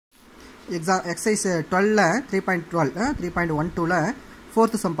exercise 12 3.12 3.12ல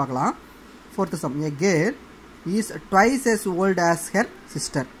fourth sum பார்க்கலாம். Fourth sum, a girl is twice as old as her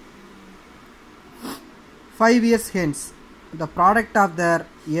sister. 5 years hence the product of their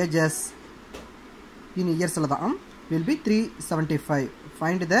ages in years will be 375.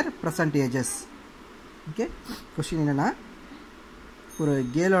 Find their present ages. Okay, question என்னன்னா ஒரு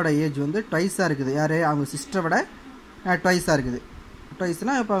கேலோட age வந்து ட்வைஸாக இருக்குது. யார்? அவங்க சிஸ்டரை விட ட்வைஸாக இருக்குது.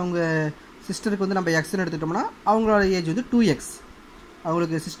 ட்வைஸ்னால் இப்போ அவங்க சிஸ்டருக்கு வந்து நம்ம எக்ஸ்ன்னு எடுத்துட்டோம்னா அவங்களோட ஏஜ் வந்து 2x.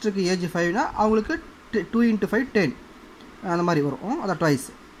 அவங்களுக்கு சிஸ்டருக்கு ஏஜ் 5னா அவங்களுக்கு 2 × 5 10 அந்த மாதிரி வரும். அதான் ட்வைஸ்.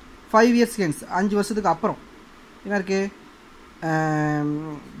 5 years hence 5 வருஷத்துக்கு அப்புறம் என்ன இருக்குது?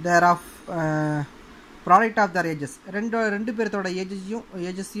 There of product of their ages. ரெண்டு பேர்த்தோட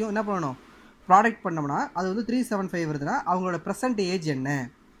ஏஜஸையும் என்ன பண்ணணும்? ப்ராடக்ட் பண்ணோம்னா அது வந்து 375 வருதுன்னா அவங்களோட ப்ரெசன்ட் ஏஜ் என்ன?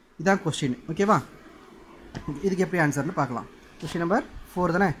 இதுதான் கொஸ்டின். ஓகேவா? இதுக்கு எப்படி ஆன்சர்னு பார்க்கலாம். கொஸ்டின் நம்பர்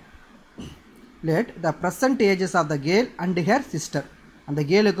 4 தானே. Let the present ages of the girl and hair sister. அந்த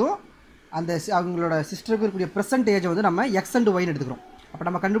கேர்ளுக்கும் அந்த அவங்களோட சிஸ்டருக்கும் இருக்கக்கூடிய ப்ரெசன்ட் ஏஜை வந்து நம்ம எக்ஸ் அண்ட் ஒய்னு எடுத்துக்கிறோம். அப்போ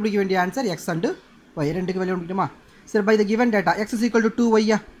நம்ம கண்டுபிடிக்க வேண்டிய ஆன்சர் எக்ஸ் அண்டு ஒய். ரெண்டுக்கு வெளியே வந்துட்டுமா? சரி, by the given data X is equal to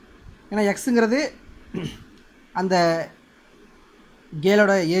 2y. ஏன்னா எக்ஸுங்கிறது அந்த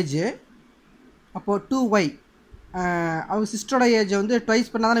கேர்ளோட ஏஜ். அப்போது 2y அவங்க சிஸ்டரோட ஏஜை வந்து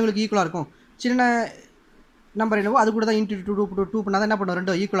ட்வைஸ் பண்ணால் தான் இவங்களுக்கு ஈக்குவலாக இருக்கும். சின்ன நம்பர் என்னவோ அது கூட தான் இன்ட்டு 2 பண்ணால் தான் என்ன பண்ணும்?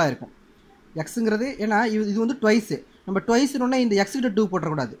 ரெண்டும் ஈக்குவலாக இருக்கும். எக்ஸுங்கிறது ஏன்னா இது வந்து ட்வைஸு. நம்ம ட்வைஸ்னோடனே இந்த எக்ஸுக்கிட்ட 2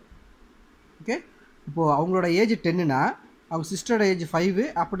 போட்டுறக்கூடாது. ஓகே, இப்போது அவங்களோட ஏஜ் 10னா அவங்க சிஸ்டரோட ஏஜ் 5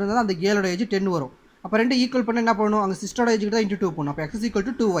 அப்படின்னா தான் அந்த கேலோட ஏஜ் 10 வரும். அப்போ ரெண்டு ஈக்குவல் பண்ண என்ன பண்ணணும்? அவங்க சிஸ்டரோட ஏஜுக்கு தான் இன்ட்டு 2 போடணும். அப்போ X is equal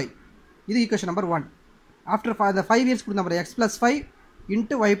to 2y. இது ஈக்குவேஷன் நம்பர் 1. ஆஃப்டர் அந்த 5 இயர்ஸ் கொடுத்த number X plus 5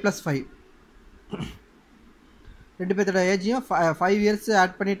 into Y plus 5. ரெண்டு பேர்த்தோட ஏஜையும் 5 இயர்ஸ்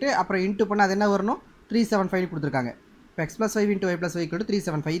ஆட் பண்ணிவிட்டு அப்புறம் இன்ட்டு பண்ணால் அது என்ன வரணும்? 375 கொடுத்துருக்காங்க. இப்போ X plus 5 into Y plus 5 =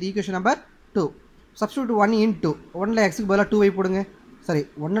 375. இது ஈக்குவேஷன் நம்பர் 2. சப்ஸ்டிட்யூட் 1 × 1ல் எக்ஸுக்கு பதிலாக 2y போடுங்க. சரி,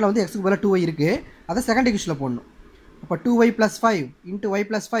 1ல் வந்து எக்ஸுக்கு பதிலாக 2y இருக்குது. அதை செகண்ட் ஈக்குவேஷனில் போடணும். அப்போ 2y + 5 into Y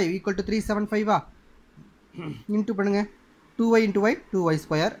plus 5 = 375. Into பண்ணுங்கள். 2y × y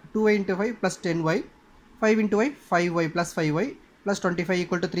 2y², 2y × 5 + 10y, 5 × y 5y + 5y + 25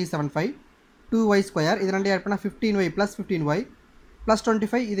 = 375. 2y² இது ரெண்டு ஆட் பண்ணால் 15y + 15y +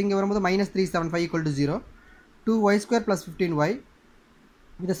 25. இது இங்கே வரும்போது -375 = 0. 2y² + 15y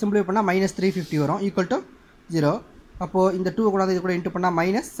இதை சிம்பிளிஃபை பண்ணால் -350 வரும் = 0. அப்போது இந்த 2 கூட இது கூட இன்ட்டு பண்ணால்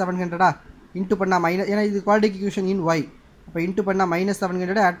 -700 இன்ட்டு பண்ணால் ஏன்னா இது குவாட்ரிக் ஈக்குவேஷன் இன் y. அப்போ இன்ட்டு பண்ணால்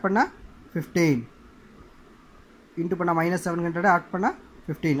 -700 ஆட் பண்ணால் 15. இன்ட்டு பண்ணால் -700 ஆட் பண்ணால்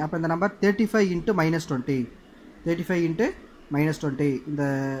 15. அப்போ இந்த நம்பர் 35 × -20. 35 × -20. இந்த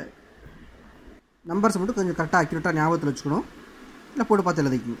நம்பர்ஸ் மட்டும் கொஞ்சம் கரெக்டாக அக்யூரேட்டாக ஞாபகத்தில் வச்சுக்கணும். இல்லை போட்டு பார்த்து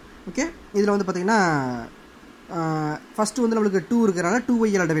எழுதிக்கணும். ஓகே, இதில் வந்து பார்த்திங்கன்னா ஃபஸ்ட்டு வந்து நம்மளுக்கு 2 இருக்கிறனால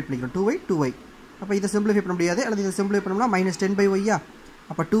 2y டிவைட் பண்ணிக்கிறோம். 2y. அப்போ இதை சிம்பிளிஃபை பண்ண முடியாது. அல்லது இதை சிம்பிளிஃபை பண்ணோம்னா -10/y.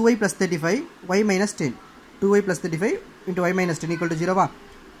 அப்போ 2y + 35 y - 10. 2y + 35 × y - 10 = 0.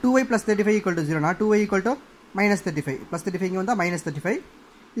 2y + 35 = 0னா 2y = -35. +35 இங்கே வந்தால் -35.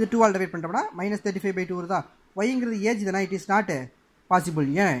 இது 2 டிவைட் பண்ணிட்டோம்னா -35/2 வருதா? yங்கிறது ஏஜ் தானே. It is not possible.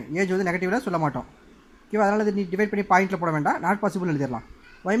 ஏன்? ஏஜ் வந்து நெகட்டிவில் சொல்ல மாட்டோம். ஓகேவா? அதனால் இது நீ டிவைட் பண்ணி பாயிண்டில் போட வேண்டாம். நாட் பாசிபிள் எழுதிடலாம்.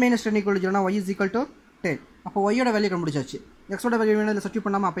 y - 10 = 0னா y = 10. அப்போ ஒய்யோட வேல்யூ கண்டுபிடிச்சாச்சு. எக்ஸோட வேல்யூ வேணும் இதில் சப்ஸ்டிட்யூட்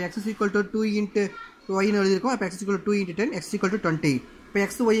பண்ணாமல். அப்போ x = 2 × y எழுதியிருக்கோம். அப்போ x = 2 × 10, x = 20. இப்போ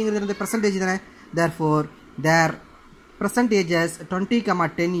x yங்கிறது பெர்சன்டேஜ் தானே. தேர்ஃபோர் தேர் பெர்சன்டேஜஸ் 20,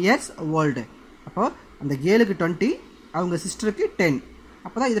 10 years old. அப்போது அந்த கேளுக்கு 20, அவங்க சிஸ்டருக்கு 10.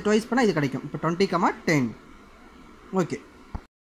 அப்போ தான் இதை ட்வைஸ் பண்ணால் இது கிடைக்கும். இப்போ 20, 10. ஓகே.